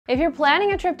If you're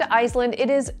planning a trip to Iceland, it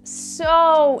is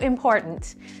so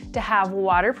important to have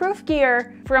waterproof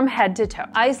gear from head to toe.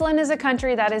 Iceland is a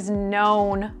country that is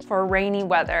known for rainy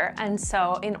weather, and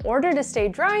so in order to stay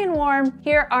dry and warm,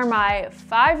 here are my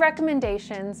 5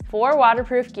 recommendations for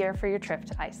waterproof gear for your trip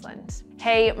to Iceland.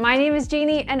 Hey, my name is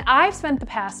Jeannie, and I've spent the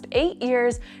past 8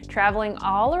 years traveling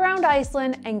all around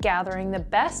Iceland and gathering the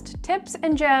best tips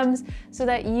and gems so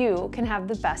that you can have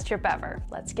the best trip ever.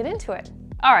 Let's get into it.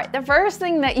 All right, the first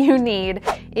thing that you need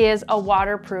is a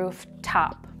waterproof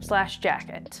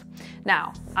top/jacket.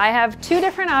 Now, I have 2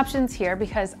 different options here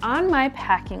because on my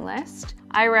packing list,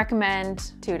 I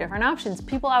recommend 2 different options.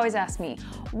 People always ask me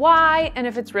why and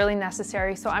if it's really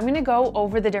necessary, so I'm gonna go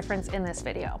over the difference in this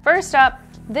video. First up,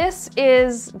 this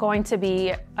is going to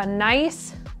be a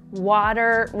nice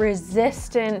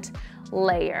water-resistant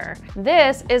layer.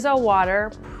 This is a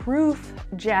waterproof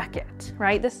jacket,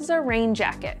 right? This is a rain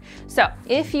jacket. So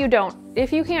if you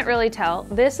can't really tell,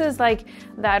 this is like,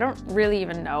 I don't really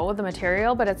even know the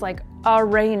material, but it's like a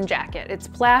rain jacket. It's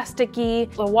plasticky.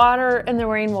 The water and the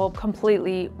rain will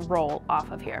completely roll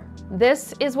off of here.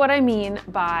 This is what I mean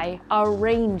by a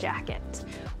rain jacket.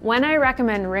 When I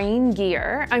recommend rain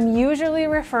gear, I'm usually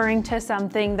referring to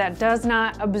something that does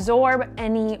not absorb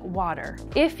any water.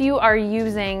 If you are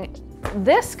using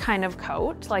this kind of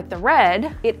coat, like the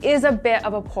red, it is a bit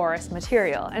of a porous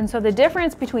material. And so the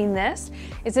difference between this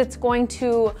is it's going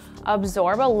to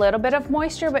absorb a little bit of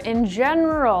moisture, but in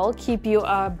general, keep you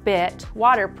a bit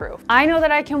waterproof. I know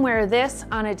that I can wear this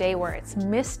on a day where it's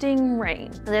misting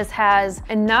rain. This has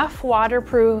enough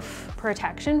waterproof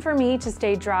protection for me to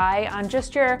stay dry on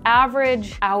just your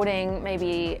average outing,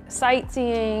 maybe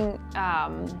sightseeing,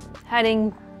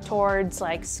 heading towards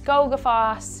like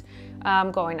Skogafoss,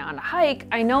 going on a hike.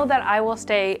 I know that I will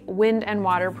stay wind and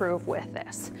waterproof with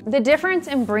this. The difference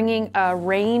in bringing a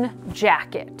rain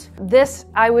jacket, this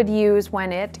I would use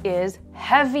when it is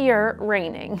heavier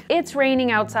raining. It's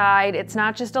raining outside, it's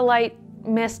not just a light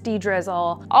misty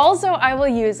drizzle. Also, I will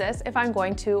use this if I'm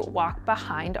going to walk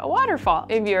behind a waterfall.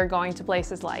 If you're going to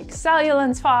places like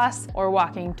Seljalandsfoss or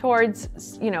walking towards,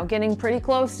 getting pretty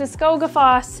close to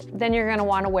Skogafoss, then you're gonna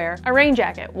wanna wear a rain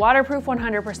jacket, waterproof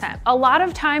 100%. A lot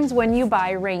of times when you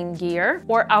buy rain gear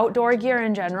or outdoor gear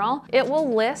in general, it will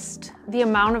list the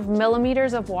amount of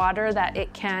millimeters of water that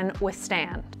it can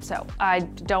withstand. So I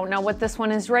don't know what this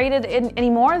one is rated in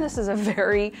anymore. I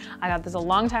got this a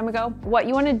long time ago. What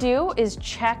you wanna do is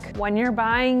check when you're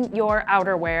buying your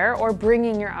outerwear or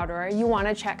bringing your outerwear, you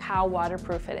wanna check how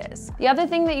waterproof it is. The other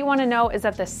thing that you wanna know is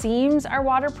that the seams are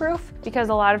waterproof because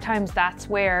a lot of times that's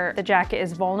where the jacket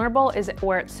is vulnerable, is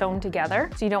where it's sewn together.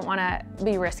 So you don't wanna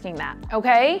be risking that,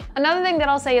 okay? Another thing that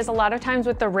I'll say is a lot of times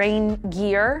with the rain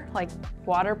gear, like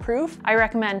waterproof, I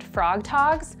recommend frog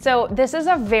togs. So this is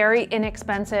a very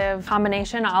inexpensive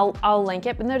combination. I'll link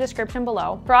it in the description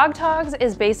below. Frog togs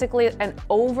is basically an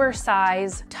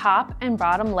oversized top and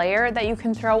bottom layer that you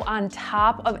can throw on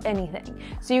top of anything.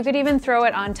 So you could even throw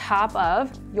it on top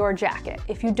of your jacket.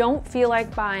 If you don't feel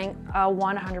like buying a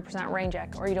 100% rain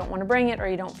jacket, or you don't want to bring it, or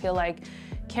you don't feel like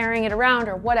carrying it around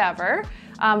or whatever,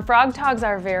 frog togs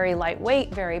are very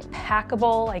lightweight, very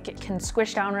packable, like it can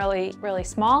squish down really, really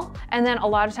small. And then a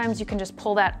lot of times you can just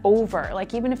pull that over,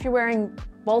 like even if you're wearing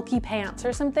bulky pants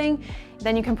or something,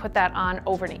 then you can put that on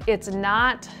overneath. It's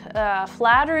not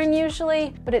flattering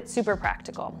usually, but it's super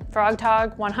practical. Frog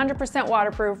tog, 100%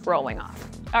 waterproof, rolling off.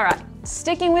 All right,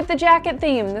 sticking with the jacket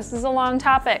theme, this is a long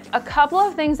topic. A couple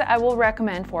of things that I will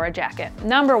recommend for a jacket.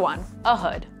 Number 1, a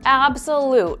hood.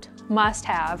 Absolute must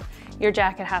have. Your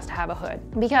jacket has to have a hood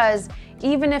because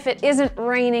even if it isn't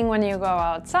raining when you go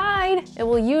outside, it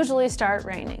will usually start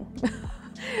raining.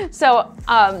 So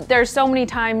there's so many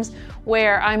times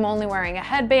where I'm only wearing a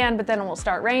headband, but then it will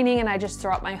start raining and I just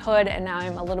throw up my hood and now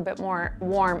I'm a little bit more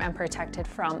warm and protected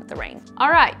from the rain. All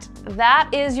right, that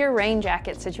is your rain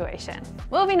jacket situation.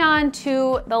 Moving on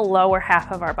to the lower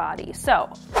half of our body.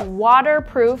 So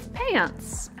waterproof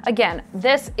pants. Again,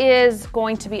 this is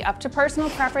going to be up to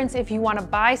personal preference if you want to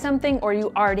buy something or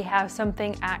you already have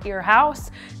something at your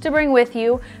house to bring with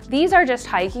you. These are just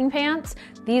hiking pants.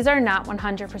 These are not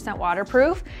 100%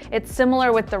 waterproof. It's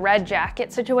similar with the red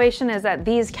jacket situation, is that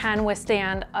these can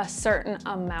withstand a certain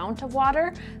amount of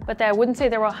water, but I wouldn't say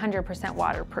they're 100%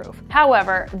 waterproof.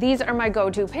 However, these are my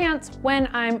go-to pants when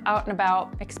I'm out and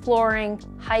about exploring,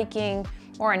 hiking,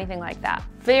 or anything like that.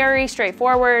 Very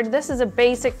straightforward. This is a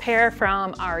basic pair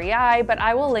from REI, but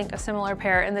I will link a similar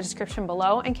pair in the description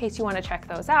below in case you want to check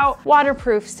those out.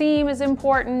 Waterproof seam is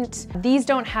important. These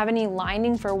don't have any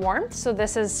lining for warmth, so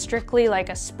this is strictly like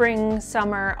a spring,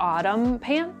 summer, autumn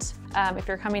pant. If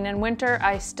you're coming in winter,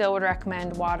 I still would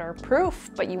recommend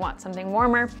waterproof, but you want something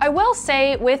warmer. I will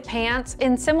say with pants,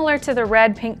 and similar to the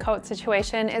red pink coat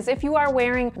situation, is if you are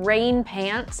wearing rain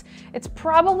pants, it's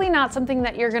probably not something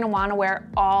that you're gonna wanna wear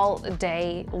all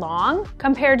day long,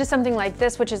 compared to something like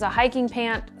this, which is a hiking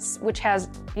pant, which has,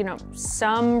 you know,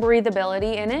 some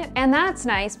breathability in it. And that's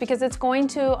nice because it's going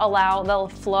to allow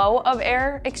the flow of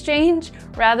air exchange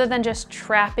rather than just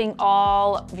trapping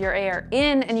all of your air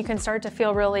in, and you can start to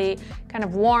feel really kind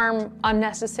of warm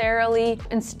unnecessarily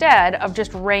instead of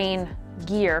just rain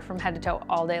gear from head to toe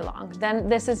all day long. Then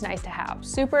this is nice to have.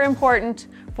 Super important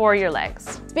for your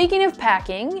legs. Speaking of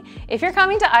packing, if you're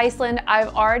coming to Iceland,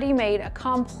 I've already made a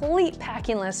complete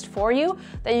packing list for you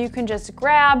that you can just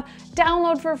grab,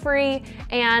 download for free,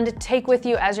 and take with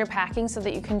you as you're packing so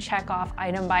that you can check off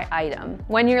item by item.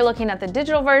 When you're looking at the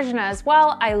digital version as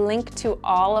well, I link to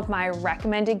all of my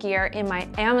recommended gear in my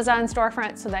Amazon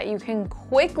storefront so that you can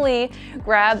quickly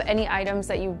grab any items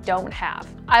that you don't have.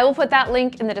 I will put that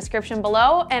link in the description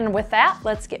below, and with that,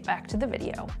 let's get back to the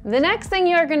video. The next thing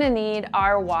you're gonna need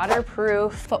are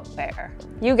waterproof footwear.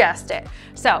 You guessed it.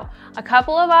 So, a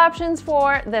couple of options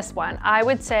for this one. I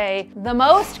would say the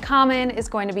most common is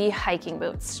going to be hiking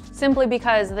boots, simply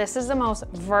because this is the most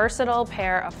versatile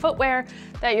pair of footwear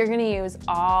that you're gonna use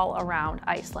all around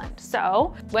Iceland.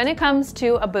 So, when it comes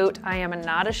to a boot, I am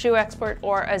not a shoe expert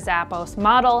or a Zappos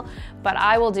model, but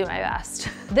I will do my best.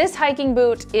 This hiking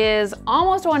boot is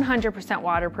almost 100%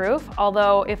 waterproof,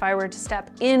 although if I were to step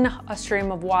in a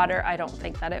stream of water, I don't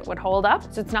think that it would hold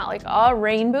up. So it's not like a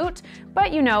rain boot,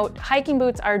 but you know, hiking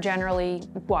boots are generally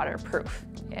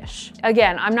waterproof-ish.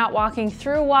 Again, I'm not walking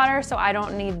through water, so I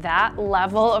don't need that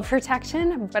level of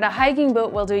protection, but a hiking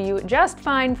boot will do you just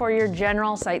fine for your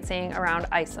general sightseeing around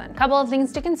Iceland. Couple of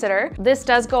things to consider. This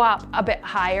does go up a bit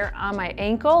higher on my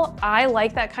ankle. I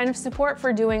like that kind of support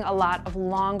for doing a lot of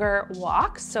longer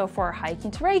walks. So for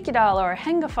hiking to Reykjadal or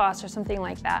Hengafoss or something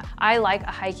like that, I like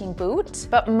a hiking boot,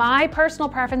 but my personal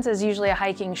preference is usually a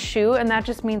hiking shoe, and that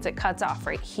just means it cuts off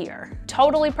right here.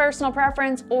 Totally personal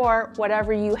preference, or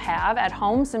whatever you have at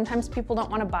home. Sometimes people don't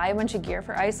want to buy a bunch of gear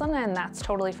for Iceland, and that's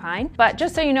totally fine. But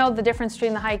just so you know the difference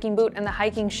between the hiking boot and the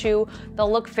hiking shoe,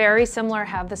 they'll look very similar,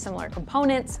 have the similar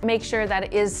components. Make sure that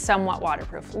it is somewhat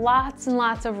waterproof. Lots and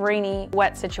lots of rainy,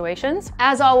 wet situations.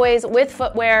 As always, with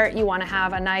footwear, you want to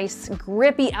have a nice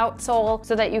grippy outsole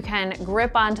so that you can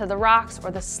grip onto the rocks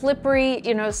or the slippery,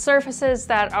 you know, surfaces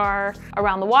that are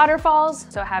around the waterfalls.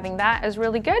 So having that is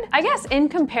really good. I guess in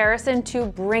comparison to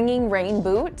bringing rain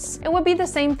boots, it would be the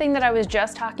same thing that I was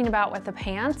just talking about with the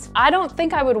pants. I don't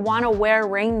think I would want to wear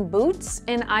rain boots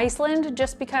in Iceland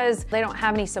just because they don't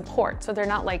have any support. So they're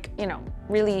not like, you know,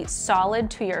 really solid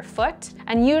to your foot,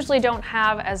 and usually don't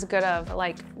have as good of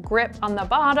like grip on the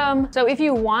bottom. So if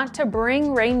you want to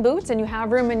bring rain boots and you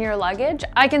have room in your luggage,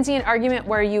 I can see an argument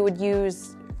where you would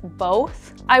use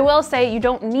both. I will say you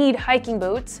don't need hiking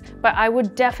boots, but I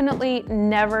would definitely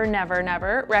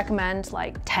never recommend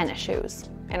like tennis shoes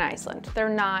in Iceland. They're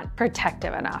not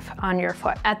protective enough on your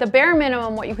foot. At the bare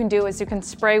minimum, what you can do is you can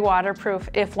spray waterproof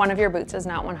if one of your boots is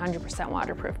not 100%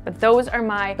 waterproof. But those are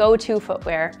my go-to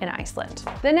footwear in Iceland.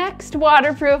 The next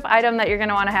waterproof item that you're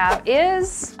gonna wanna have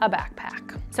is a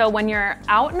backpack. So when you're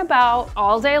out and about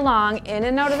all day long, in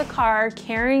and out of the car,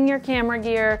 carrying your camera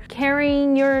gear,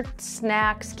 carrying your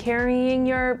snacks, carrying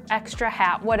your extra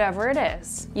hat, whatever it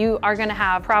is, you are gonna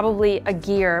have probably a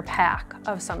gear pack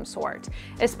of some sort.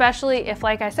 Especially if,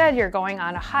 like I said, you're going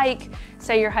on a hike,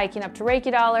 say you're hiking up to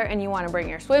Reykjadal and you wanna bring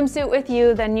your swimsuit with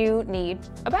you, then you need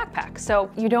a backpack. So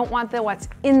you don't want what's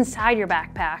inside your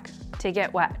backpack to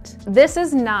get wet. This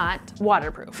is not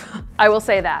waterproof, I will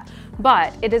say that,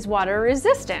 but it is water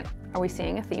resistant. Are we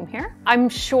seeing a theme here? I'm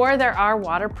sure there are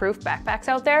waterproof backpacks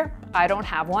out there. I don't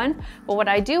have one, but what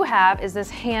I do have is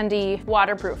this handy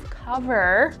waterproof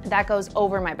cover that goes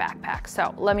over my backpack.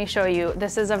 So let me show you.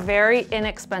 This is a very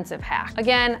inexpensive hack.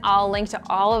 Again, I'll link to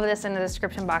all of this in the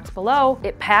description box below.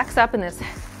 It packs up in this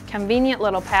convenient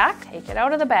little pack. Take it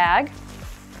out of the bag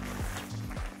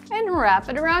and wrap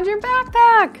it around your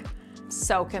backpack.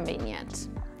 So convenient.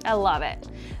 I love it.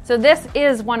 So this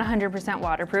is 100%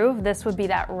 waterproof. This would be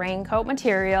that raincoat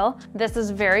material. This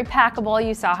is very packable.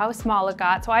 You saw how small it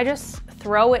got. So I just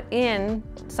throw it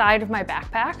inside of my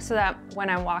backpack so that when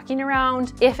I'm walking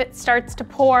around, if it starts to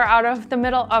pour out of the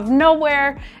middle of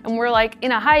nowhere and we're like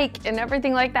in a hike and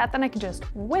everything like that, then I can just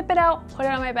whip it out, put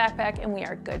it on my backpack, and we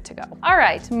are good to go. All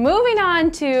right, moving on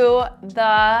to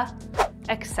the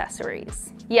accessories.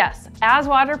 Yes, as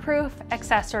waterproof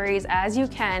accessories as you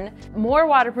can. More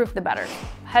waterproof the better,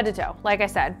 head to toe, like I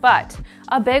said. But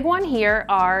a big one here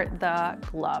are the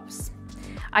gloves.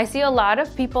 I see a lot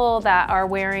of people that are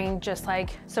wearing just like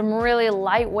some really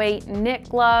lightweight knit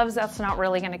gloves. That's not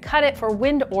really gonna cut it for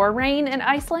wind or rain in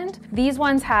Iceland. These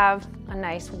ones have a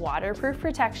nice waterproof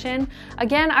protection.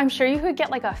 Again, I'm sure you could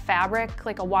get like a fabric,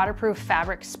 like a waterproof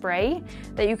fabric spray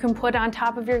that you can put on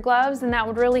top of your gloves, and that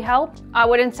would really help. I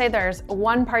wouldn't say there's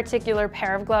one particular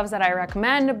pair of gloves that I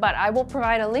recommend, but I will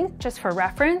provide a link just for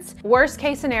reference. Worst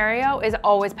case scenario is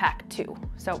always pack two.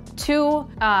 So two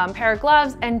pair of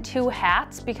gloves and 2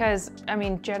 hats, because I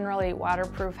mean, generally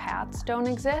waterproof hats don't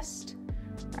exist,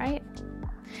 right?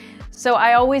 So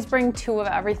I always bring 2 of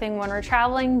everything when we're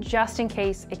traveling, just in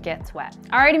case it gets wet.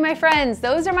 Alrighty, my friends,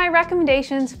 those are my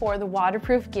recommendations for the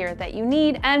waterproof gear that you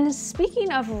need. And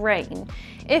speaking of rain,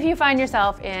 if you find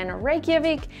yourself in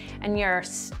Reykjavik and you're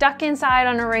stuck inside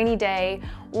on a rainy day,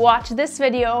 watch this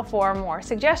video for more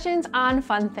suggestions on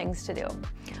fun things to do.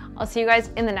 I'll see you guys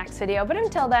in the next video, but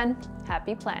until then,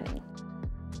 happy planning.